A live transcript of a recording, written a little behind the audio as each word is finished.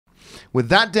With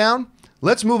that down,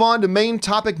 let's move on to main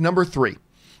topic number 3.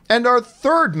 And our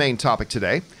third main topic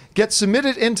today gets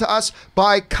submitted into us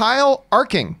by Kyle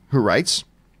Arking, who writes,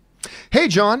 "Hey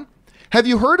John, have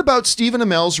you heard about Stephen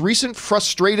Amell's recent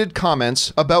frustrated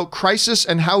comments about Crisis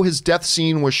and how his death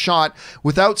scene was shot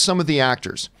without some of the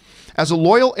actors? As a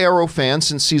loyal Arrow fan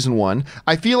since season 1,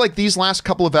 I feel like these last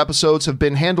couple of episodes have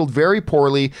been handled very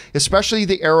poorly, especially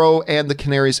the Arrow and the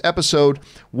Canaries episode.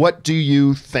 What do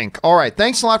you think?" All right,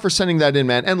 thanks a lot for sending that in,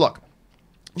 man. And look,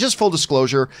 just full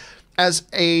disclosure, as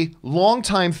a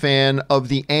longtime fan of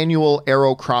the annual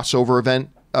Arrow crossover event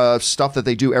stuff that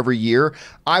they do every year,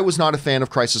 I was not a fan of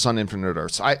Crisis on Infinite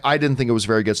Earths. I didn't think it was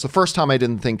very good. It's the first time I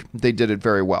didn't think they did it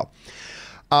very well.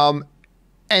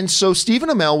 And so Stephen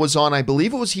Amell was on, I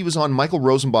believe he was on Michael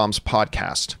Rosenbaum's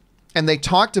podcast. And they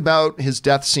talked about his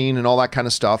death scene and all that kind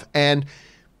of stuff. And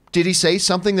did he say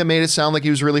something that made it sound like he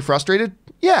was really frustrated?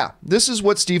 Yeah, this is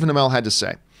what Stephen Amell had to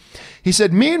say. He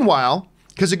said, "Meanwhile,"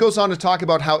 because it goes on to talk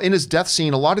about how in his death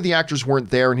scene, a lot of the actors weren't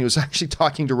there and he was actually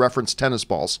talking to reference tennis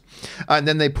balls. And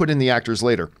then they put in the actors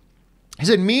later. He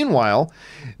said, "Meanwhile,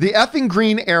 the effing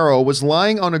Green Arrow was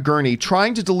lying on a gurney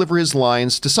trying to deliver his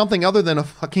lines to something other than a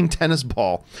fucking tennis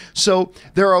ball. So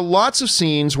there are lots of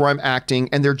scenes where I'm acting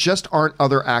and there just aren't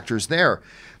other actors there.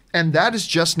 And that is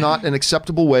just not an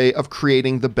acceptable way of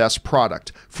creating the best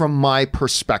product from my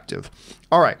perspective."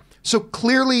 All right. So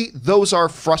clearly those are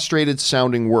frustrated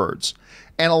sounding words.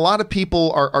 And a lot of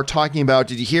people are talking about,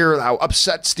 did you hear how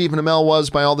upset Stephen Amell was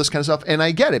by all this kind of stuff? And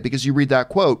I get it, because you read that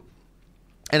quote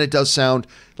and it does sound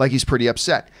like he's pretty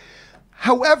upset.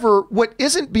 However, what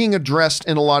isn't being addressed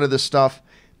in a lot of this stuff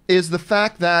is the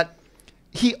fact that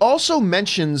he also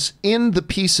mentions in the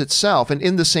piece itself and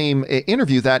in the same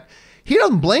interview that he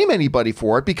doesn't blame anybody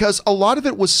for it, because a lot of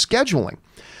it was scheduling.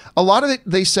 A lot of it,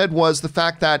 they said, was the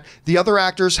fact that the other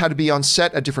actors had to be on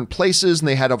set at different places and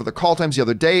they had over the call times the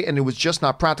other day, and it was just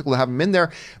not practical to have them in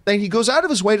there. And he goes out of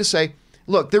his way to say,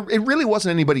 look, it really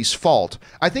wasn't anybody's fault.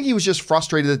 I think he was just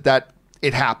frustrated that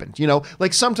it happened. You know,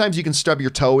 like sometimes you can stub your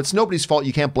toe. It's nobody's fault.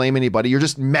 You can't blame anybody. You're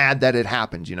just mad that it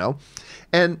happened, you know?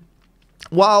 And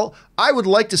while I would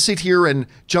like to sit here and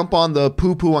jump on the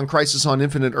poo-poo on Crisis on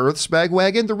Infinite Earths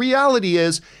bandwagon, the reality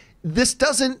is this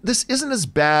isn't as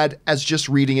bad as just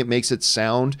reading it makes it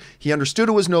sound. He understood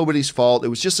it was nobody's fault. It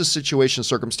was just a situation,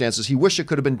 circumstances. He wished it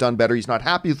could have been done better. He's not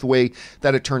happy with the way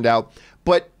that it turned out.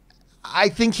 But I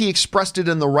think he expressed it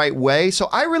in the right way. So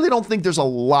I really don't think there's a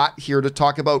lot here to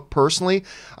talk about personally.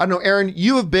 I don't know, Aaron,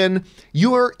 you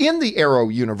are in the Arrow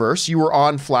universe. You were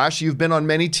on Flash. You've been on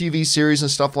many TV series and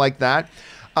stuff like that.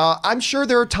 I'm sure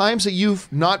there are times that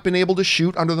you've not been able to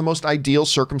shoot under the most ideal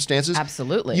circumstances.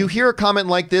 Absolutely. You hear a comment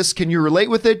like this. Can you relate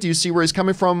with it? Do you see where he's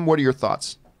coming from? What are your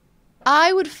thoughts?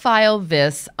 I would file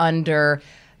this under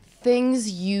things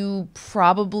you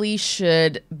probably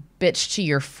should bitch to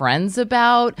your friends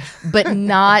about, but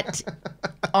not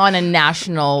on a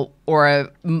national or a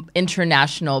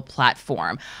international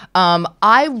platform.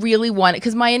 I really want,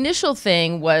 because my initial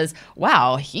thing was,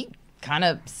 wow, he kind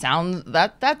of sounds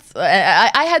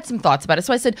I had some thoughts about it.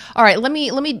 So I said, all right, let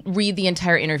me read the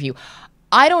entire interview.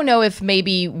 I don't know if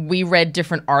maybe we read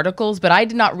different articles, but I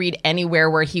did not read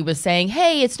anywhere where he was saying,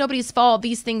 hey, it's nobody's fault,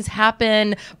 these things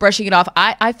happen, brushing it off.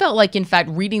 I felt like, in fact,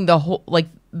 reading the whole, like,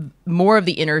 more of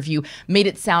the interview made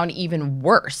it sound even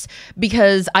worse,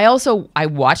 because I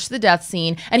watched the death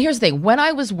scene. And here's the thing, when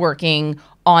I was working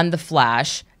on The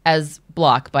Flash, as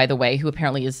Block, by the way, who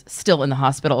apparently is still in the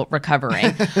hospital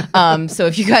recovering. So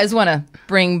if you guys want to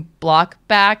bring Block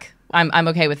back, I'm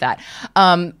okay with that.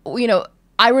 You know,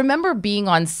 I remember being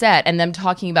on set and them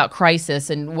talking about Crisis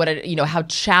and how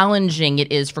challenging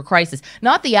it is for Crisis.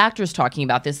 Not the actors talking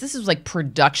about this. This is like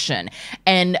production.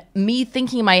 And me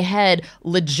thinking in my head,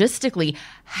 logistically,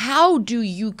 how do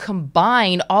you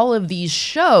combine all of these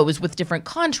shows with different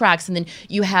contracts? And then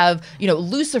you have,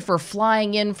 Lucifer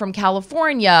flying in from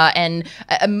California and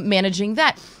managing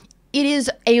that. It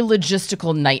is a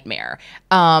logistical nightmare,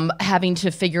 having to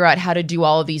figure out how to do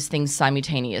all of these things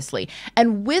simultaneously.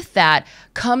 And with that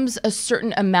comes a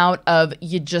certain amount of,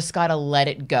 you just got to let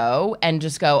it go and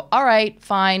just go, all right,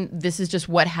 fine. This is just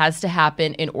what has to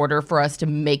happen in order for us to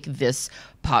make this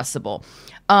possible.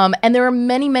 And there are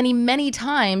many, many, many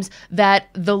times that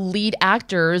the lead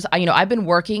actors, I've been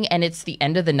working and it's the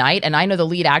end of the night, and I know the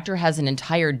lead actor has an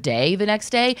entire day the next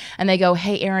day, and they go,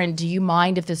 hey, Aaron, do you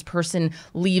mind if this person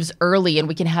leaves early and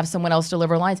we can have someone else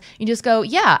deliver lines? You just go,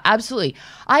 yeah, absolutely.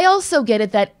 I also get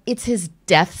it that it's his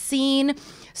death scene,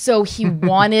 so he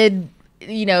wanted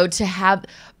to have,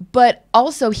 but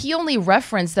also he only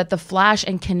referenced that the Flash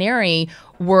and Canary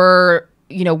were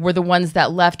were the ones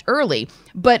that left early.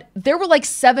 But there were like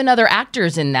 7 other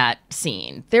actors in that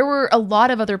scene. There were a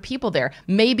lot of other people there.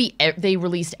 Maybe they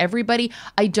released everybody.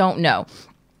 I don't know.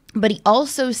 But he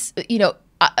also,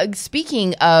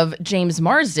 speaking of James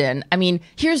Marsden, I mean,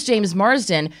 here's James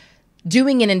Marsden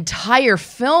doing an entire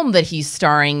film that he's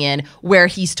starring in where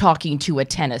he's talking to a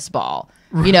tennis ball.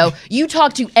 Right. You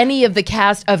talk to any of the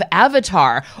cast of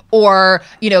Avatar or,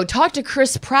 talk to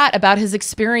Chris Pratt about his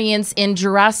experience in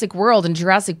Jurassic World and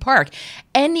Jurassic Park.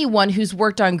 Anyone who's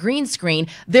worked on green screen,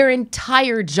 their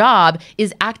entire job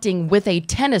is acting with a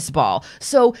tennis ball.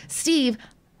 So, Steve,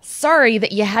 sorry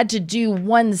that you had to do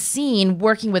one scene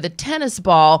working with a tennis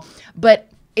ball, but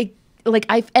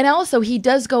and also he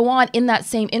does go on in that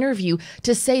same interview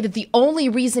to say that the only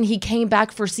reason he came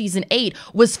back for season 8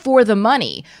 was for the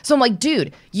money. So I'm like,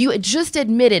 dude, you just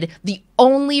admitted the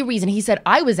only reason. He said,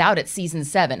 I was out at season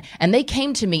 7 and they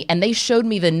came to me and they showed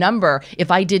me the number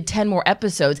if I did 10 more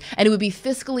episodes, and it would be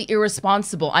fiscally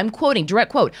irresponsible. I'm quoting,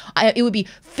 direct quote. It would be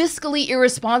fiscally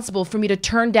irresponsible for me to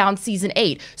turn down season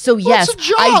 8. So yes, it's a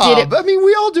job. I did it. I mean,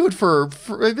 we all do it for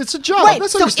it's a job. Right.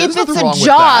 That's so if There's nothing it's wrong a with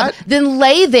job, that. then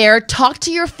lay there, talk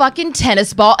to your fucking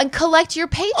tennis ball, and collect your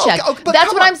paycheck.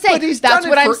 That's what I'm saying. But he's That's done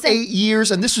what it I'm for saying. 8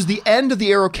 years, and this was the end of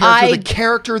the Arrow character. The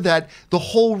character that the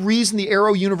whole reason the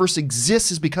Arrow universe exists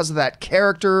is because of that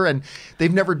character, and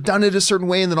they've never done it a certain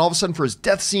way, and then all of a sudden for his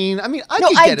death scene, I mean,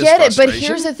 I get it, but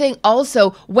here's the thing also,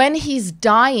 when he's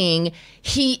dying,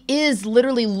 he is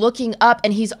literally looking up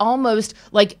and he's almost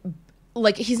like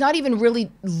he's not even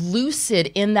really lucid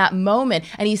in that moment,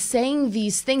 and he's saying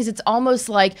these things. It's almost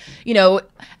like,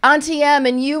 Auntie M,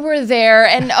 and you were there,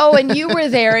 and and you were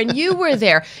there, and you were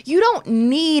there. You don't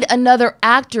need another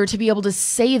actor to be able to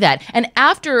say that. And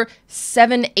after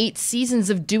 7, 8 seasons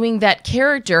of doing that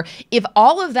character, if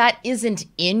all of that isn't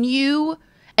in you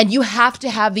and you have to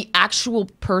have the actual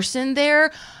person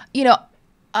there,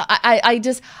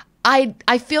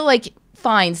 I feel like,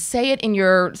 fine, say it in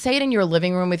your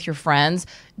living room with your friends.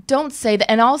 Don't say that.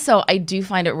 And also, I do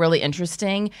find it really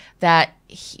interesting that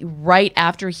right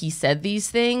after he said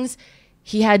these things,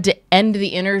 he had to end the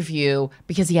interview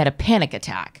because he had a panic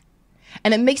attack.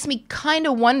 And it makes me kind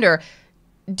of wonder,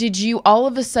 did you all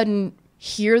of a sudden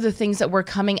hear the things that were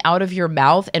coming out of your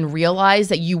mouth and realize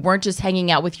that you weren't just hanging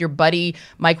out with your buddy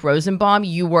Mike Rosenbaum,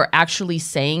 you were actually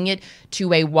saying it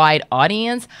to a wide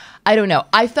audience? I don't know.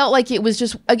 I felt like it was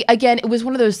just, again, it was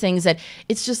one of those things that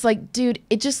it's just like, dude,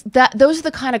 those are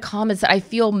the kind of comments that I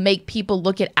feel make people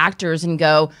look at actors and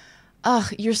go, oh,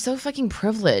 you're so fucking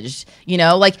privileged,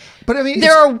 But I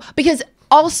mean, because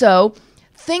also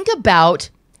think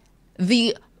about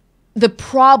the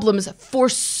problems for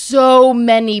so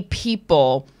many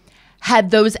people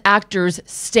had those actors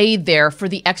stayed there for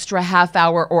the extra half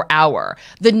hour or hour.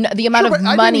 The amount of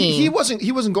money. He wasn't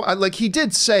going, like he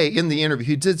did say in the interview,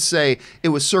 he did say it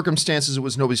was circumstances, it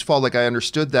was nobody's fault. Like I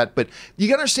understood that. But you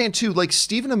got to understand too, like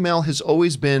Stephen Amell has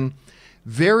always been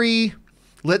very,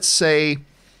 let's say,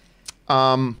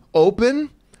 open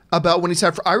about when he's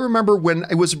had, I remember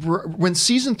when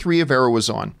season 3 of Arrow was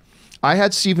on, I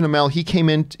had Stephen Amell, he came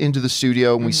into the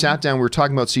studio and we sat down, we were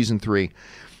talking about season 3.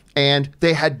 And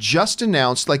they had just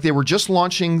announced, like they were just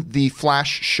launching the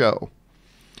Flash show.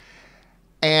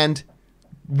 And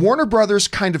Warner Brothers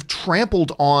kind of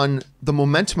trampled on the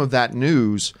momentum of that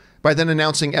news by then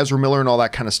announcing Ezra Miller and all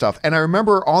that kind of stuff. And I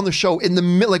remember on the show,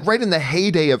 right in the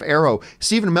heyday of Arrow,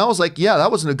 Stephen Amell was like, yeah,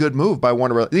 that wasn't a good move by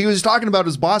Warner Brothers. He was talking about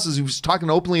his bosses, he was talking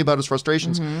openly about his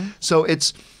frustrations. So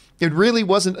it really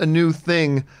wasn't a new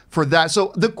thing for that.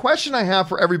 So the question I have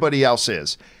for everybody else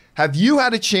is, have you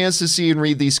had a chance to see and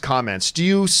read these comments? Do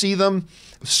you see them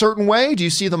a certain way? Do you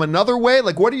see them another way?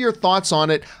 Like, what are your thoughts on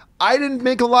it? I didn't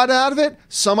make a lot out of it.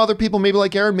 Some other people, maybe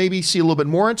like Aaron, maybe see a little bit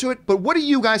more into it. But what do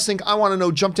you guys think? I want to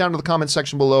know. Jump down to the comment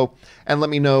section below and let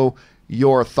me know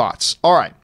your thoughts. All right.